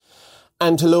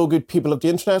And hello, good people of the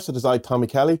internet. It is I, Tommy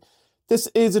Kelly. This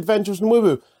is Adventures in Woo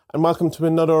Woo, and welcome to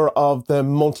another of the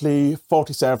monthly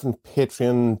 47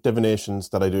 Patreon divinations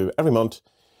that I do every month.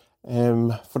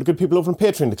 For the good people over on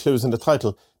Patreon, the clue's in the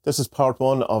title. This is part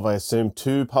one of, I assume,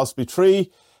 2, possibly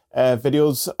 3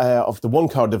 videos of the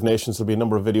 1-card divinations. There'll be a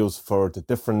number of videos for the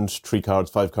different 3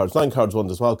 cards, 5 cards, 9 cards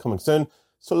ones as well coming soon.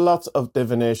 So lots of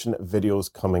divination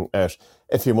videos coming out.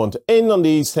 If you want in on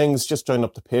these things, just join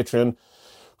up the Patreon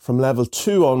from level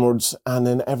 2 onwards, and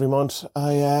then every month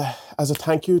I, as a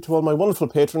thank you to all my wonderful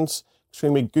patrons,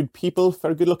 extremely good people,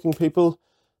 very good looking people,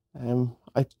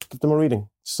 I give them a reading.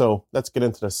 So let's get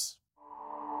into this.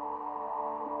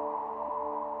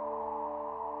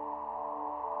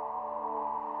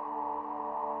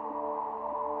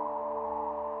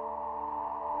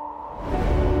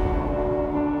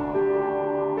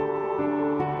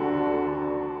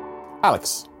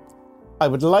 Alex, I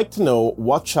would like to know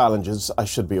what challenges I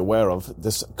should be aware of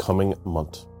this coming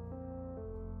month.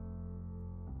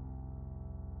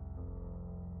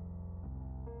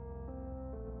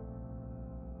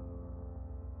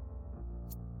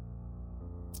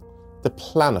 The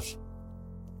planet.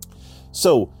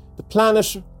 So, the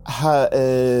planet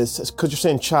is, because you're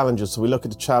saying challenges, so we look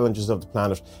at the challenges of the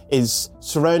planet, is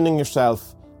surrounding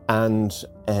yourself and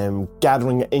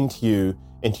gathering into you,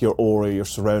 into your aura, your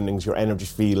surroundings, your energy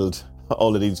field,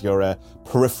 all of these, your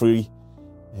periphery,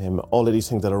 all of these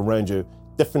things that are around you,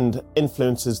 different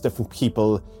influences, different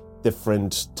people,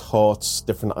 different thoughts,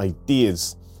 different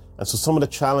ideas. And so some of the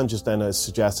challenges then, as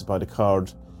suggested by the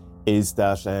card, is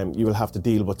that you will have to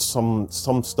deal with some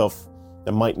stuff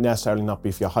that might necessarily not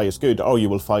be for your highest good, or you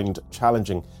will find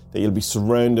challenging, that you'll be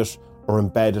surrounded or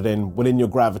embedded in within your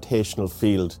gravitational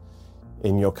field,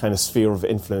 in your kind of sphere of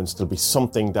influence. There'll be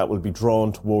something that will be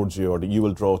drawn towards you, or that you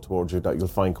will draw towards you, that you'll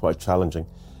find quite challenging.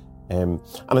 And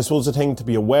I suppose the thing to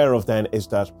be aware of then is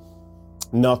that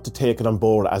not to take it on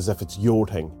board as if it's your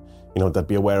thing. You know, that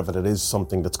be aware of it. It is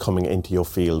something that's coming into your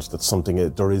field, that's something,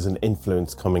 there is an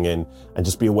influence coming in, and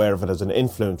just be aware of it as an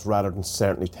influence rather than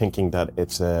certainly thinking that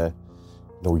it's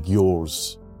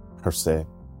yours per se.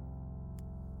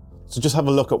 So just have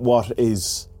a look at what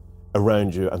is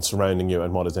around you and surrounding you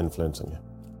and what is influencing you,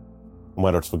 and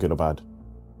whether it's for good or bad.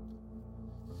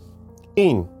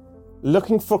 Ian,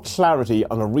 looking for clarity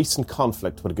on a recent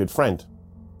conflict with a good friend.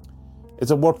 Is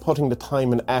it worth putting the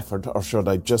time and effort, or should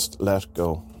I just let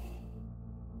go?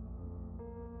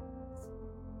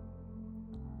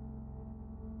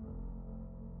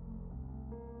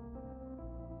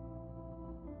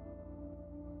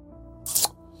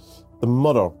 The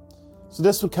Mother. So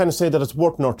this would kind of say that it's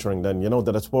worth nurturing then,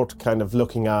 that it's worth kind of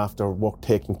looking after, worth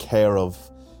taking care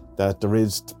of, that there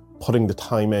is putting the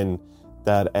time in,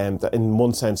 that in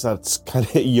one sense that's kind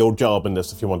of your job in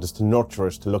this, if you want, is to nurture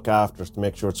it, to look after it, to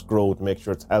make sure it's grown, to make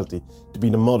sure it's healthy, to be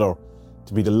the mother,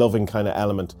 to be the loving kind of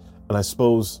element. And I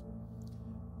suppose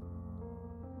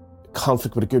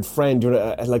conflict with a good friend,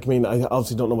 I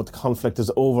obviously don't know what the conflict is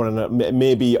over, and it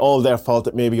may be all their fault,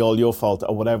 it may be all your fault,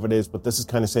 or whatever it is, but this is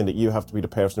kind of saying that you have to be the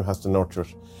person who has to nurture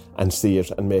it and see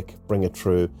it and bring it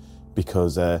through,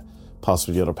 because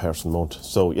possibly the other person won't.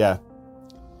 So yeah,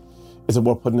 is it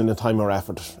worth putting in the time or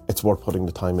effort? It's worth putting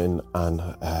the time in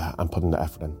and putting the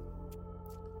effort in.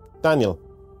 Daniel,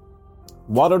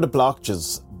 what are the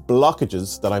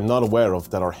blockages that I'm not aware of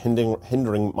that are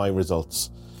hindering my results?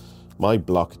 My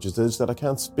blockages is that I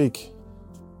can't speak.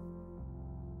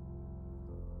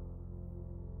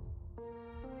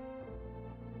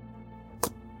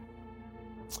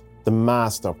 The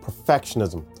Master,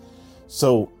 perfectionism.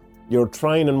 So you're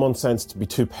trying in one sense to be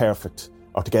too perfect,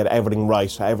 or to get everything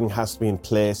right. Everything has to be in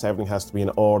place, everything has to be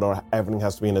in order, everything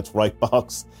has to be in its right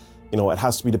box. It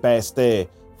has to be the best day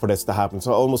for this to happen.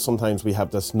 So almost sometimes we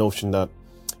have this notion that,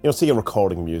 say you're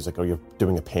recording music or you're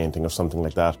doing a painting or something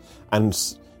like that, and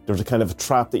there's a kind of a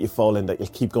trap that you fall in, that you'll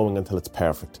keep going until it's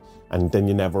perfect. And then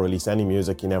you never release any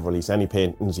music, you never release any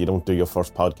paintings, you don't do your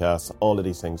first podcast, all of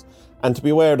these things. And to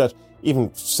be aware that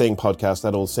even saying podcast,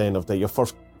 that old saying of that your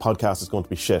first podcast is going to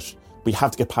be shit, but you have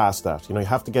to get past that. You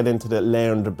have to get into the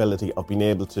learned ability of being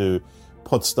able to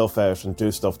put stuff out and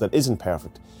do stuff that isn't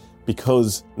perfect,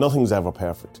 because nothing's ever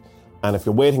perfect. And if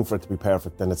you're waiting for it to be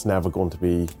perfect, then it's never going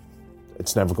to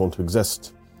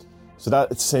exist. So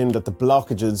that it's saying that the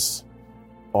blockages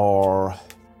or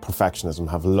perfectionism,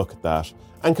 have a look at that.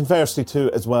 And conversely too,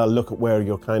 as well, look at where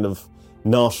you're kind of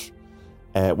not,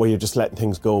 where you're just letting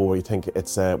things go, where you think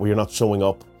it's, where you're not showing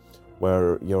up,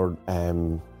 where you're,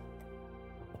 that'll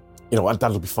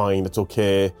be fine, it's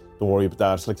okay, don't worry about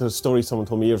that. It's like there's a story someone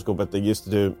told me years ago, but they used to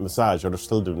do massage, or they're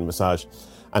still doing massage,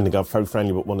 and they got very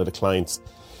friendly with one of the clients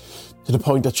to the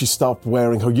point that she stopped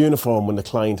wearing her uniform when the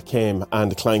client came,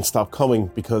 and the client stopped coming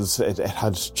because it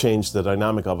had changed the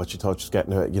dynamic of it. She thought she was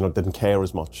getting, didn't care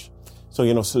as much.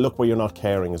 So, so look where you're not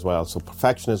caring as well. So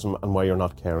perfectionism and where you're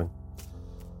not caring.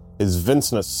 Is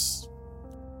Vincenus.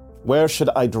 Where should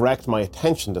I direct my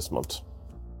attention this month?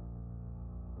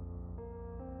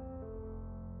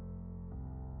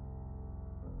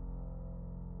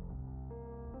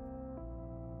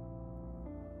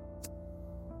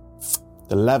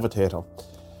 The Levitator.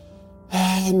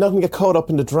 Not going to get caught up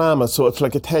in the drama, so it's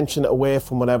like attention away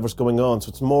from whatever's going on. So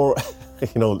it's more,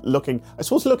 looking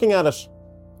at it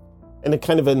in a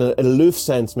kind of an aloof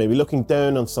sense, maybe looking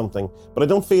down on something. But I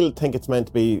don't think it's meant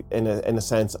to be in a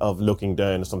sense of looking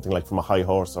down at something like from a high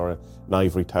horse or an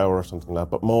ivory tower or something like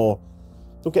that. But more,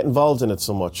 don't get involved in it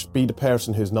so much. Be the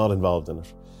person who's not involved in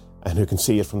it and who can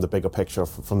see it from the bigger picture,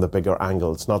 from the bigger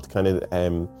angle. It's not kind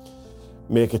of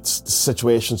make it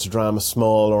situations, drama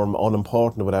small or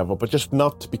unimportant or whatever, but just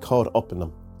not to be caught up in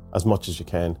them as much as you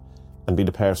can, and be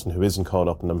the person who isn't caught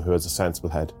up in them, who has a sensible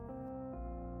head.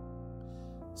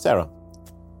 Sarah,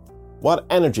 what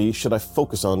energy should I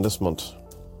focus on this month?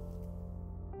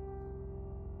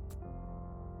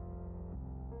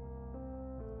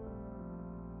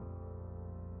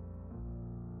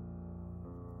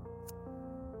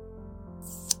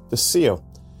 The Seer.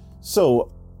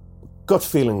 So, gut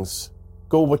feelings.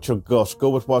 Go with your gut. Go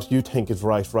with what you think is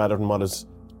right rather than what is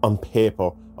on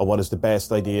paper or what is the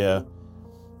best idea.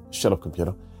 Shut up,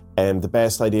 computer. The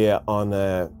best idea on,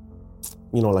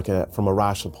 from a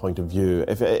rational point of view.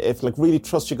 If really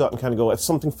trust your gut and kind of go, if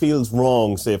something feels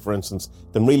wrong, say for instance,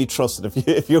 then really trust it.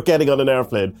 If you're getting on an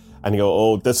airplane and you go,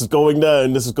 oh, this is going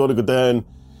down, this is going to go down,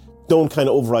 don't kind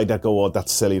of override that. Go, oh,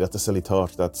 that's silly. That's a silly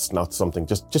thought. That's not something.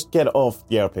 Just get off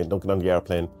the airplane. Don't get on the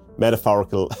airplane.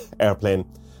 Metaphorical airplane.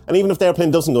 And even if the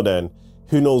airplane doesn't go down,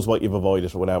 who knows what you've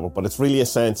avoided or whatever. But it's really a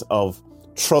sense of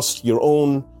trust your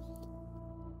own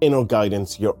inner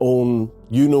guidance, your own,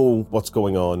 you know what's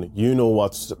going on, you know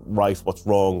what's right, what's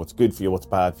wrong, what's good for you, what's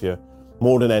bad for you,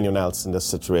 more than anyone else in this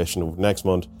situation next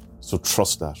month. So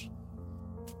trust that.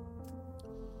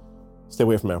 Stay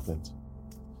away from airplanes.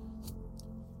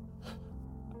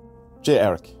 J.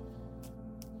 Eric,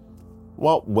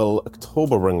 what will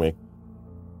October bring me?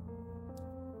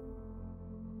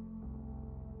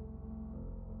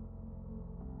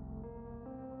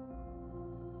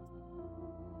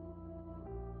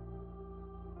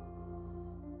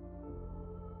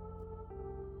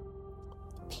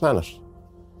 Planet.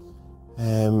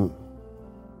 New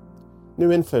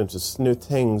influences, new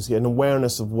things, an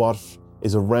awareness of what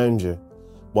is around you,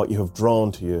 what you have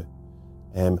drawn to you.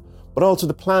 But also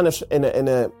the planet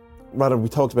we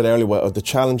talked about earlier, the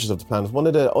challenges of the planet. One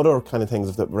of the other kind of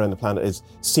things around the planet is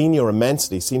seeing your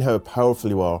immensity, seeing how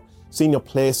powerful you are, seeing your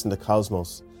place in the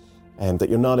cosmos, and that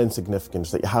you're not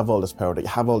insignificant, that you have all this power, that you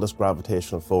have all this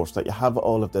gravitational force, that you have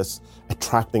all of this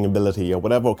attracting ability, or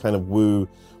whatever kind of woo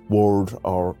word,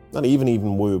 or not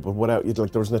even woo, but whatever,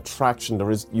 there's an attraction,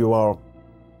 you are,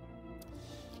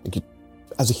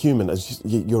 as a human,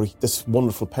 you're this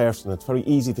wonderful person. It's very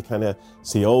easy to kind of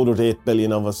see, there's 8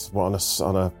 billion of us, we're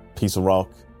on a piece of rock,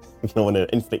 in an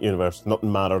infinite universe,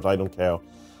 nothing matters, I don't care.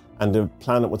 And the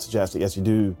planet would suggest that yes, you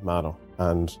do matter,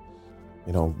 and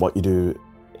what you do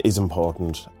is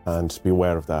important, and be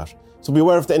aware of that. So be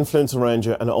aware of the influence around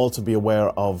you, and also be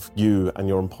aware of you and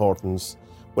your importance,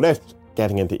 without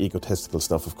getting into egotistical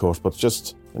stuff, of course, but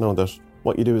just, that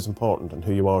what you do is important, and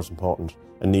who you are is important,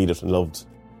 and needed and loved,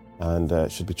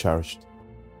 and should be cherished.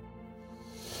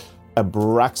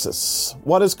 Abraxas.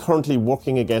 What is currently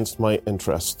working against my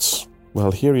interests?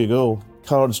 Well, here you go.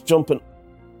 Cards jumping.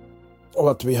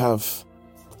 What do we have?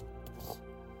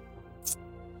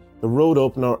 The road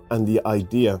opener and the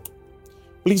idea. Well,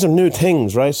 these are new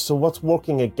things, right? So what's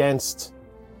working against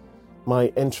my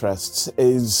interests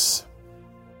is...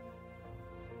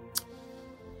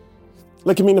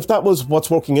 if that was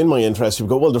what's working in my interest, you would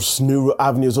go, well, there's new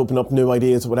avenues open up, new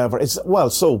ideas, or whatever.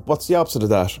 So what's the opposite of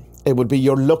that? It would be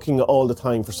you're looking all the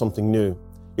time for something new.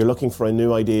 You're looking for a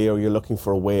new idea, or you're looking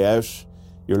for a way out.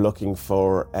 You're looking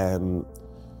for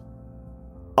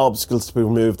obstacles to be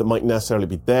removed that might necessarily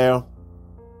be there,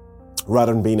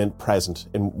 rather than being present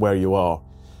in where you are.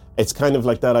 It's kind of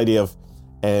like that idea of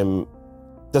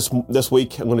this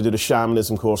week I'm going to do the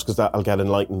shamanism course because I'll get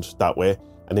enlightened that way.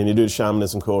 And then you do the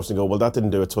shamanism course and go, well, that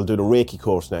didn't do it, so I'll do the Reiki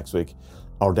course next week.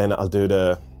 Or then I'll do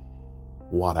the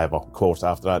whatever course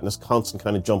after that. And it's constant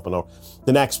kind of jumping. Or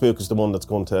the next book is the one that's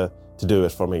going to do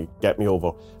it for me, get me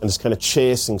over. And it's kind of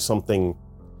chasing something,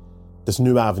 this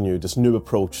new avenue, this new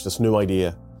approach, this new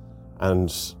idea. And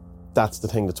that's the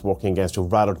thing that's working against you,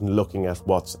 rather than looking at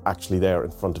what's actually there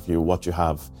in front of you, what you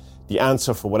have. The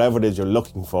answer for whatever it is you're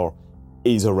looking for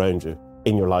is around you,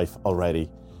 in your life already.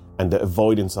 And the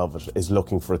avoidance of it is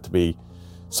looking for it to be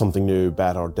something new,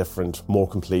 better, different, more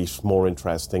complete, more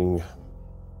interesting,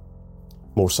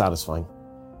 more satisfying.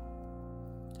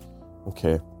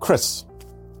 Okay, Chris.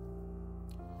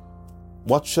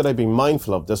 What should I be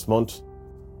mindful of this month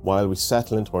while we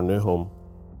settle into our new home?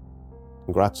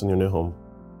 Congrats on your new home.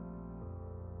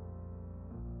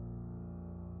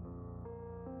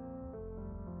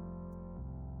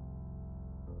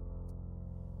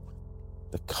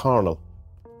 The carnal.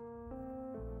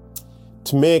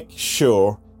 To make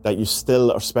sure that you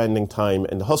still are spending time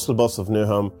in the hustle bustle of new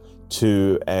home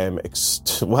to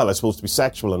be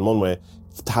sexual in one way,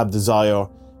 to have desire,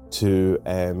 to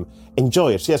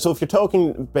enjoy it. Yeah, so if you're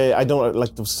talking, I don't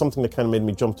like, there was something that kind of made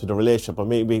me jump to the relationship, or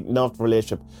maybe not the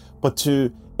relationship, but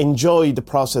to enjoy the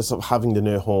process of having the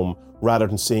new home rather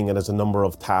than seeing it as a number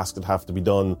of tasks that have to be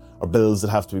done, or bills that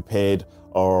have to be paid,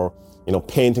 or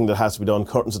painting that has to be done,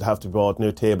 curtains that have to be bought,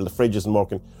 new table, the fridge isn't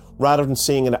working, rather than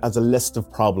seeing it as a list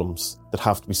of problems that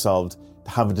have to be solved,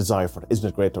 to have a desire for it. Isn't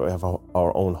it great to have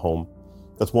our own home?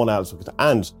 That's one aspect.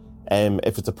 And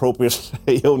if it's appropriate,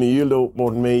 only you'll know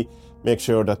more than me, make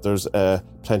sure that there's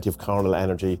plenty of carnal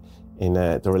energy in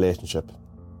the relationship.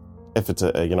 If it's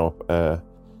a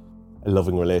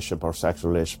loving relationship or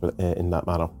sexual relationship in that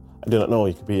manner. I do not know,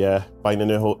 you could be buying a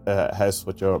new house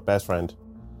with your best friend.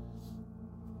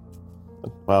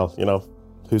 Well,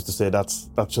 who's to say that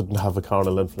shouldn't have a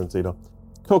carnal influence either.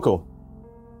 Coco.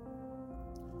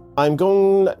 I'm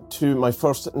going to my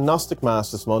first Gnostic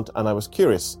Mass this month, and I was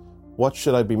curious, what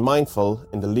should I be mindful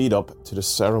in the lead up to the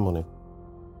ceremony?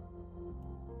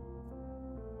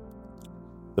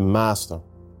 The Master.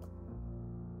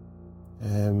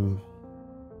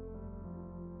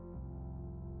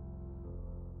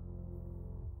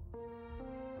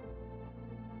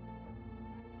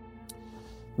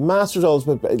 Master's always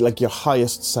like your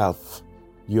highest self,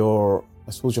 your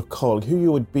calling, who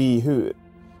you would be, who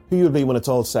you would be when it's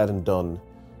all said and done,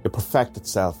 your perfected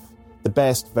self, the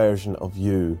best version of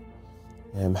you.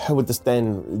 How would this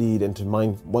then lead into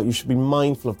what you should be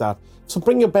mindful of that? So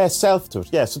bring your best self to it.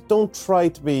 Yeah, so don't try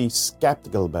to be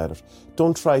skeptical about it.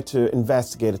 Don't try to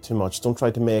investigate it too much. Don't try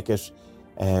to make it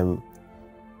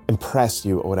impress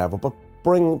you or whatever, but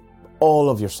bring all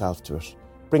of yourself to it.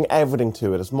 Bring everything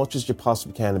to it as much as you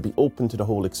possibly can, and be open to the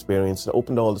whole experience, and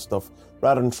open to all the stuff,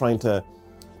 rather than trying to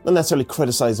not necessarily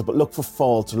criticize it, but look for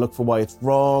faults, or look for why it's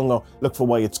wrong, or look for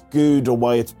why it's good, or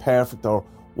why it's perfect, or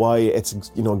why it's,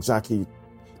 exactly.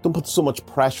 Don't put so much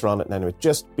pressure on it in any way.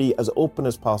 Just be as open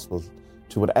as possible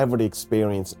to whatever the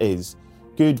experience is,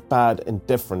 good, bad,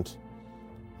 indifferent,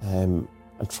 and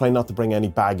try not to bring any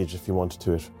baggage, if you want,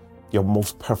 to it. Your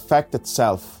most perfected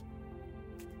self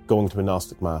going to a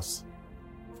Gnostic Mass,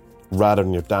 rather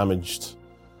than your damaged,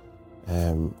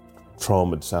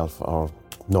 traumatized self, or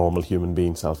normal human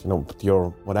being self, but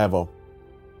your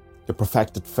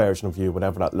perfected version of you,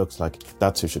 whatever that looks like,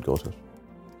 that's who should go to it.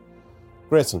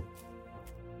 Grayson,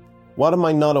 what am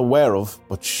I not aware of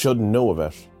but should know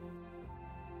about?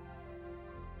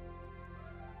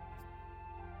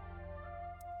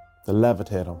 The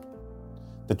levitator.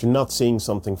 That you're not seeing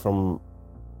something from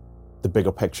the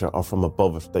bigger picture or from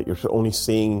above it, that you're only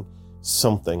seeing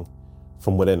something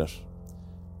from within it,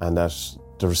 and that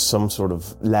there's some sort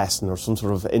of lesson or some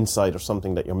sort of insight or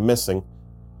something that you're missing,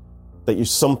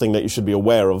 something that you should be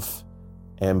aware of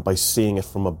by seeing it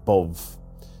from above.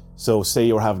 So say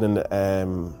you're having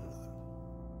an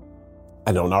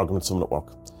argument with someone at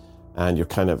work, and you're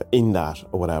kind of in that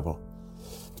or whatever,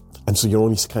 and so you're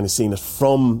only kind of seeing it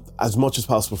from, as much as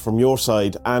possible, from your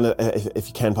side, and if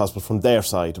you can possible, from their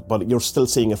side, but you're still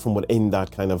seeing it from within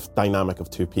that kind of dynamic of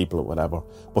two people or whatever.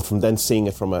 But from then seeing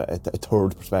it from a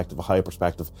third perspective, a higher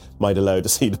perspective, might allow you to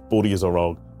see that both of you are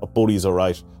wrong, or both of you are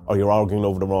right, or you're arguing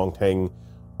over the wrong thing,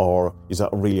 or you're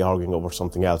really arguing over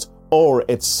something else, or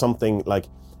it's something like,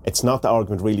 it's not the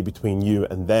argument really between you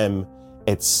and them,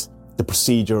 it's the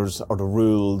procedures or the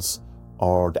rules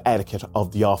or the etiquette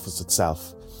of the office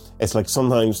itself. It's like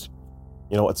sometimes,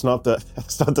 it's not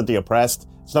that the oppressed,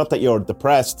 it's not that you're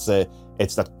depressed, say,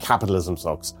 it's that capitalism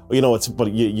sucks.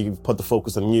 But you put the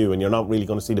focus on you, and you're not really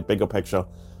going to see the bigger picture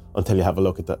until you have a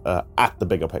look at the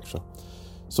bigger picture.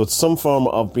 So it's some form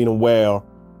of being aware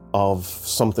of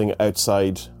something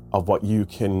outside of what you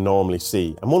can normally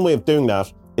see. And one way of doing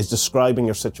that is describing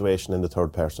your situation in the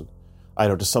third person,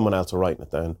 either to someone else or writing it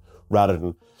down, rather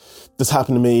than, this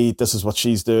happened to me, this is what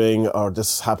she's doing, or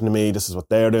this happened to me, this is what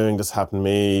they're doing, this happened to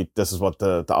me, this is what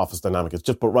the office dynamic is.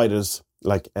 But write it as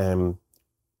like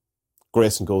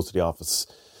Grayson goes to the office.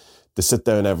 They sit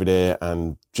down every day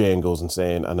and Jane goes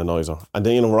insane and annoys her. And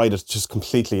then, write it just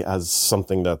completely as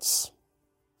something that's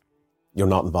you're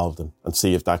not involved in and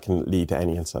see if that can lead to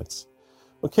any insights.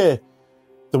 Okay,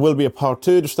 there will be a part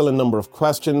 2. There's still a number of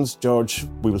questions. George,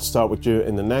 we will start with you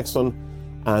in the next one.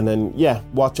 And then,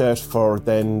 watch out for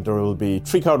then there will be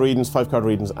 3-card readings, 5-card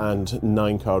readings and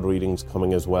 9-card readings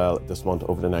coming as well this month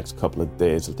over the next couple of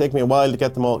days. It'll take me a while to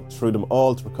get them all, through them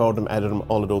all, to record them, edit them,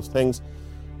 all of those things.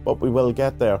 But we will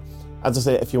get there. As I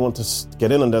say, if you want to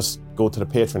get in on this, go to the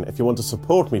Patreon. If you want to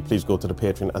support me, please go to the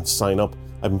Patreon and sign up.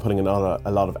 I've been putting in a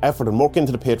lot of effort and work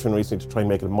into the Patreon recently to try and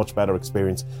make it a much better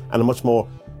experience and a much more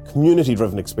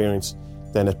community-driven experience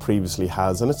than it previously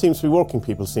has. And it seems to be working.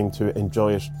 People seem to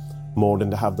enjoy it more than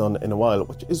they have done in a while,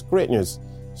 which is great news.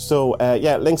 So,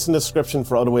 links in the description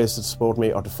for other ways to support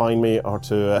me or to find me or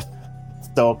to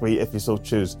stalk me if you so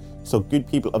choose. So, good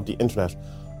people of the internet,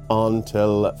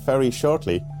 until very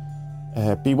shortly,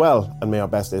 be well and may our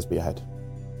best days be ahead.